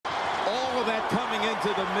of that coming into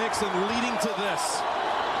the mix and leading to this.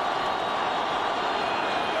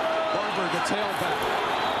 Barber, the tailback.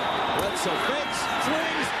 Bledsoe fakes,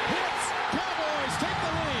 swings, hits. Cowboys take the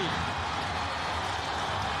lead.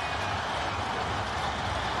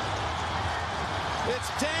 It's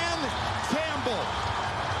Dan Campbell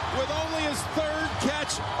with only his third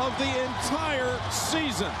catch of the entire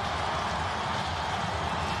season.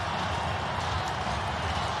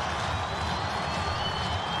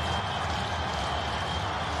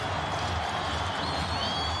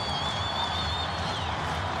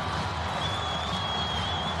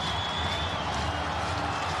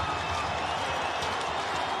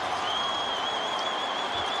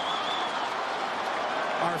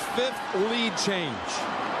 Our fifth lead change.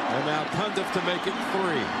 And now Cundiff to make it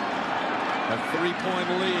 3. A 3-point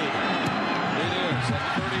lead. It is at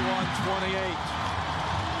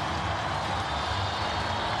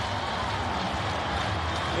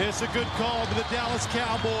 31-28. It's a good call to the Dallas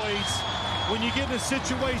Cowboys. When you get in a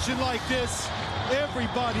situation like this,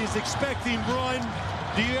 everybody is expecting run.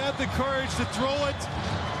 Do you have the courage to throw it?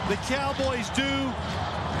 The Cowboys do.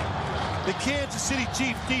 The Kansas City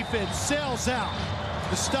Chiefs defense sells out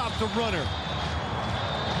to stop the runner.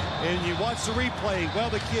 And you watch the replay. Well,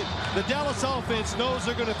 the Dallas offense knows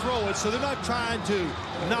they're going to throw it, so they're not trying to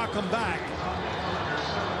knock them back.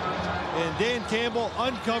 And Dan Campbell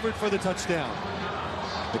uncovered for the touchdown.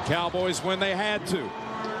 The Cowboys when they had to.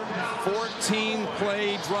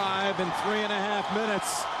 14-play drive in 3.5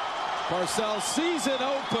 minutes. Parcells sees it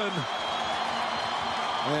open.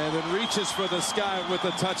 And it reaches for the sky with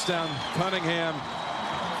the touchdown. Cunningham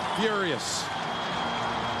furious.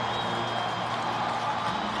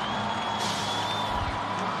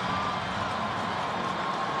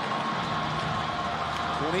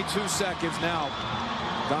 22 seconds now.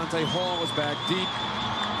 Dante Hall is back deep.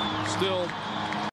 Still